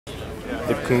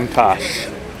the Countach,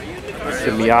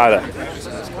 the Miata,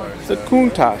 the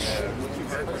Countach,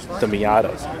 the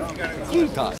Miata.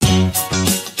 Countach.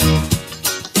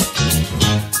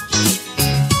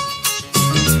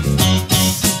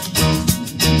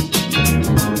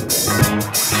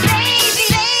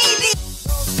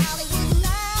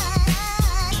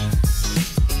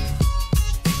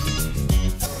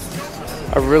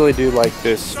 I really do like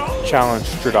this Challenge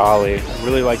Stradale. I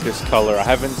really like this color. I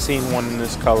haven't seen one in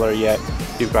this color yet.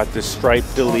 You've got this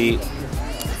striped delete,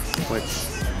 which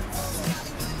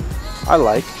I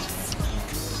like.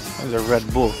 There's a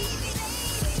Red Bull.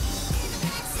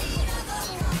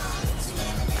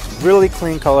 Really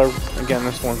clean color. Again,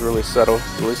 this one's really subtle,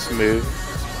 really smooth.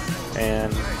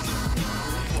 And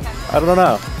I don't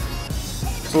know.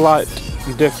 It's a lot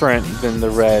different than the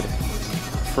red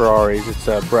Ferraris. It's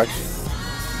a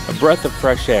breath of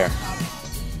fresh air.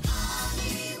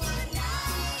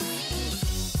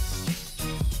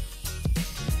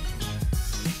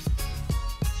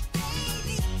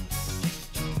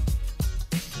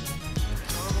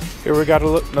 Here we got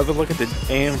another look at the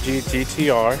AMG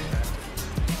GTR.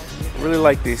 I really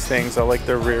like these things. I like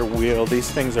their rear wheel. These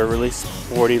things are really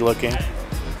sporty looking.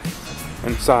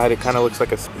 Inside it kind of looks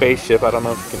like a spaceship. I don't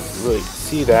know if you can really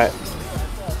see that.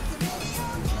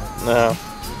 No,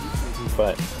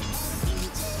 but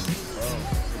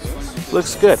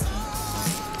looks good.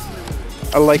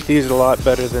 I like these a lot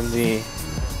better than the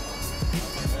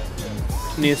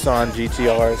Nissan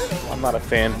GTRs. I'm not a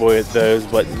fanboy of those,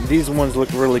 but these ones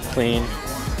look really clean,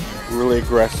 really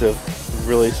aggressive,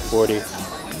 really sporty.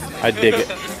 I dig it.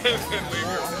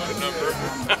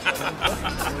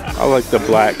 I like the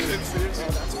black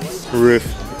roof.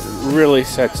 It really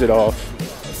sets it off.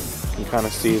 You can kind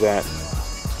of see that.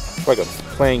 It's like a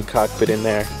plane cockpit in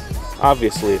there.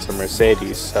 Obviously it's a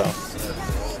Mercedes, so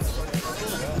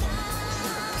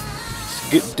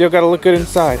still gotta look good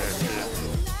inside.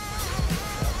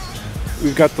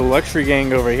 We've got the luxury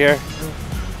gang over here.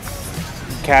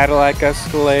 Cadillac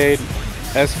Escalade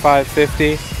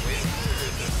S550.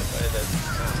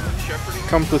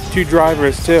 Comes with 2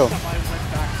 drivers too.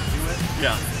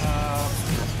 Yeah.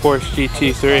 Porsche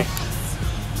GT3.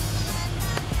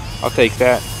 I'll take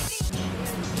that.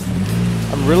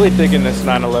 I'm really digging this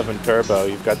 911 Turbo.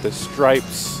 You've got the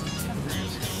stripes,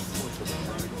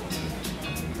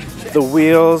 the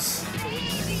wheels.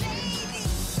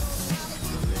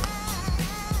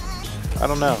 I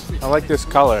don't know. I like this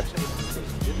color.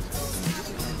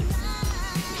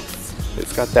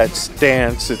 It's got that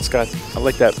stance. I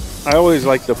like that. I always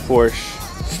like the Porsche.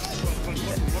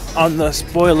 On the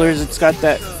spoilers, it's got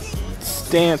that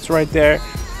stance right there.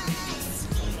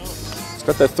 It's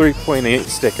got that 3.8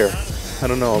 sticker. I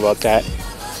don't know about that.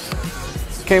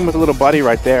 Came with a little buddy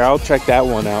right there. I'll check that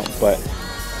one out, but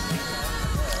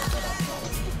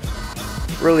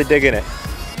really digging it.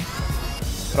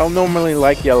 I don't normally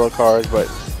like yellow cars, but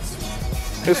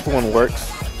this one works.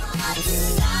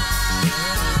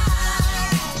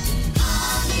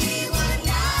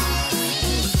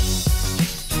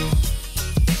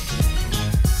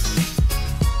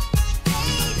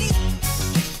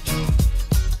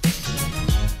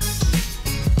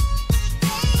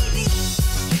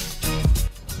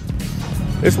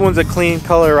 This one's a clean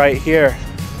color right here.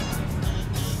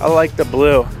 I like the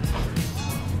blue.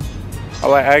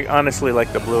 I honestly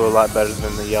like the blue a lot better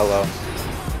than the yellow.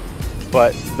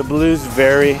 But the blue's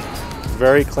very,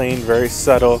 very clean, very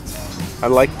subtle. I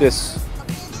like this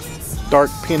dark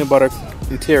peanut butter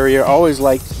interior. Always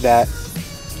liked that.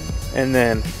 And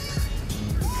then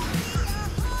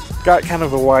got kind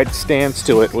of a wide stance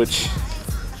to it, which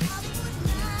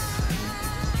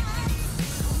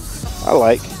I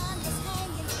like.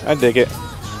 I dig it.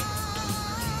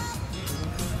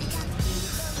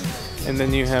 And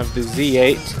then you have the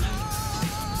Z8.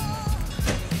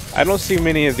 I don't see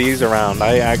many of these around.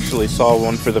 I actually saw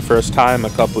one for the first time a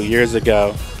couple years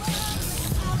ago.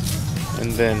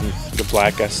 And then the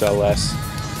black SLS.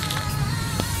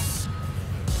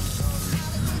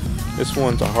 This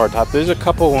one's a hardtop. There's a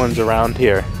couple ones around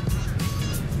here.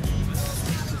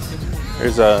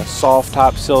 There's a soft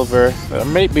top silver. There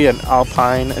may be an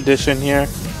Alpine edition here.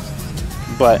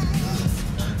 But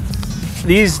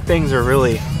these things are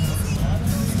really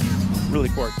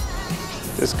quirky.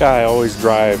 This guy always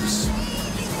drives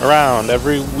around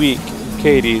every week,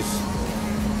 Katie's,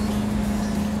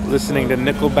 listening to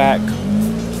Nickelback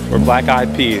or Black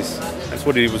Eyed Peas. That's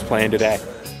what he was playing today.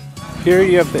 Here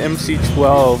you have the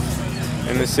MC12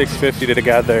 and the 650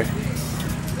 together.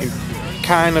 You can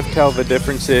kind of tell the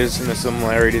differences and the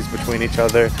similarities between each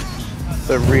other.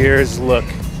 The rears look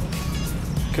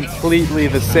completely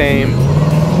the same.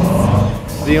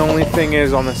 The only thing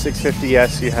is on the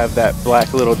 650S you have that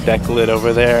black little deck lid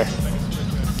over there.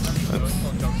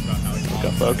 Look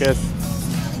at focus.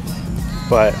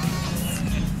 But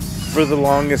for the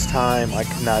longest time I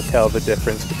could not tell the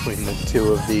difference between the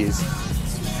two of these.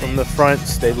 From the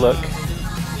fronts they look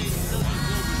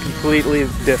completely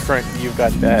different. You've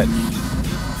got that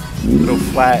little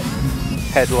flat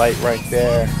headlight right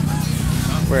there,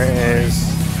 whereas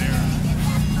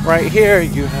right here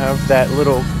you have that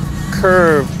little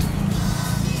curved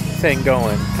thing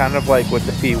going, kind of like with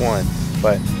the P1,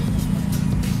 but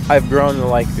I've grown to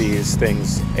like these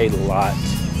things a lot.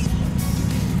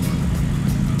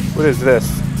 What is this?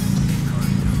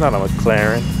 It's not a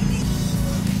McLaren,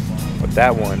 but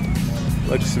that one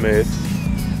looks smooth.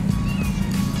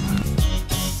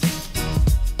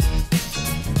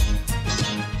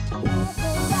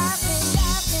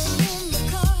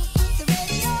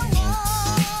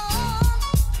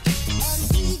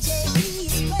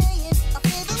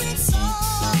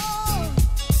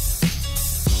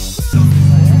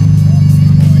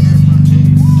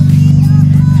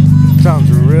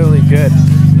 Sounds really good.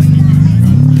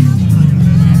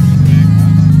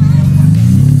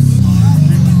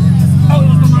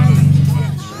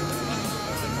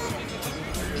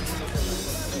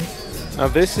 Now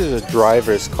this is a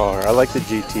driver's car. I like the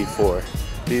GT4.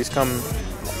 These come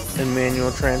in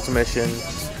manual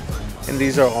transmissions, and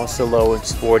these are also low and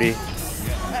sporty.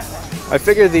 I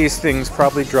figure these things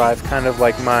probably drive kind of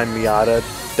like my Miata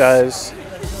does.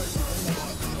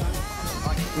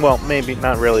 Well, maybe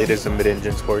not really, it is a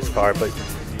mid-engine sports car, but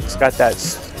it's got that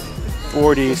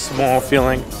sporty, small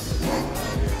feeling.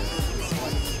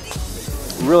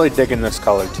 Really digging this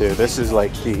color too. This is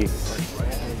like the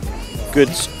good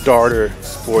starter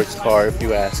sports car, if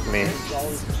you ask me.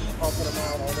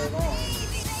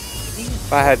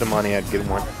 If I had the money, I'd get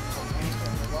one.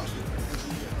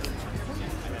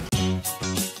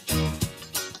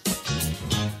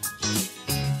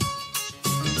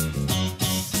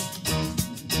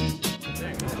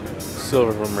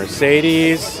 Silver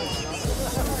Mercedes.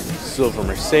 Silver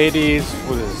Mercedes.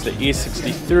 What is this? The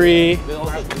E63.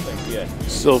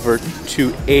 Silver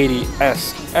 280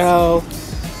 SL.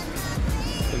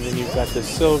 And then you've got the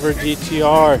silver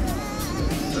GTR.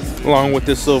 Along with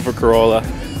the silver Corolla.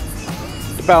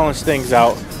 To balance things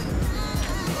out.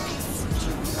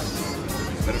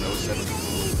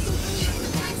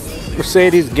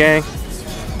 Mercedes gang.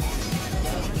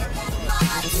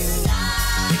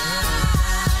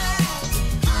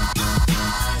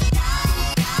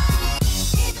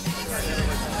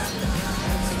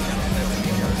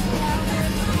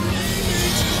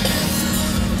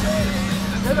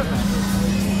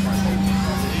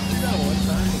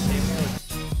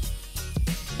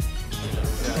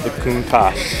 The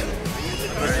Countach,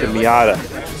 the Miata,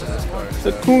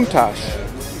 the Countach,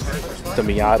 the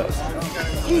Miata.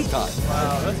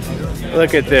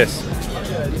 Look at this.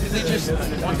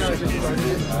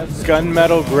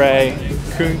 Gunmetal gray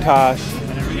Countach.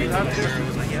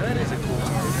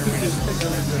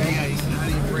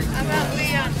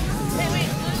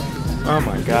 Oh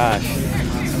my gosh.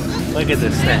 Look at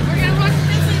this thing.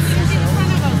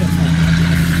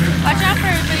 Watch out for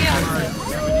a video.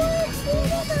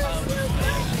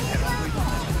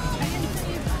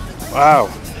 Wow.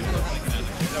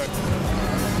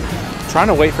 Trying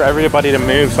to wait for everybody to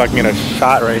move so I can get a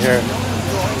shot right here.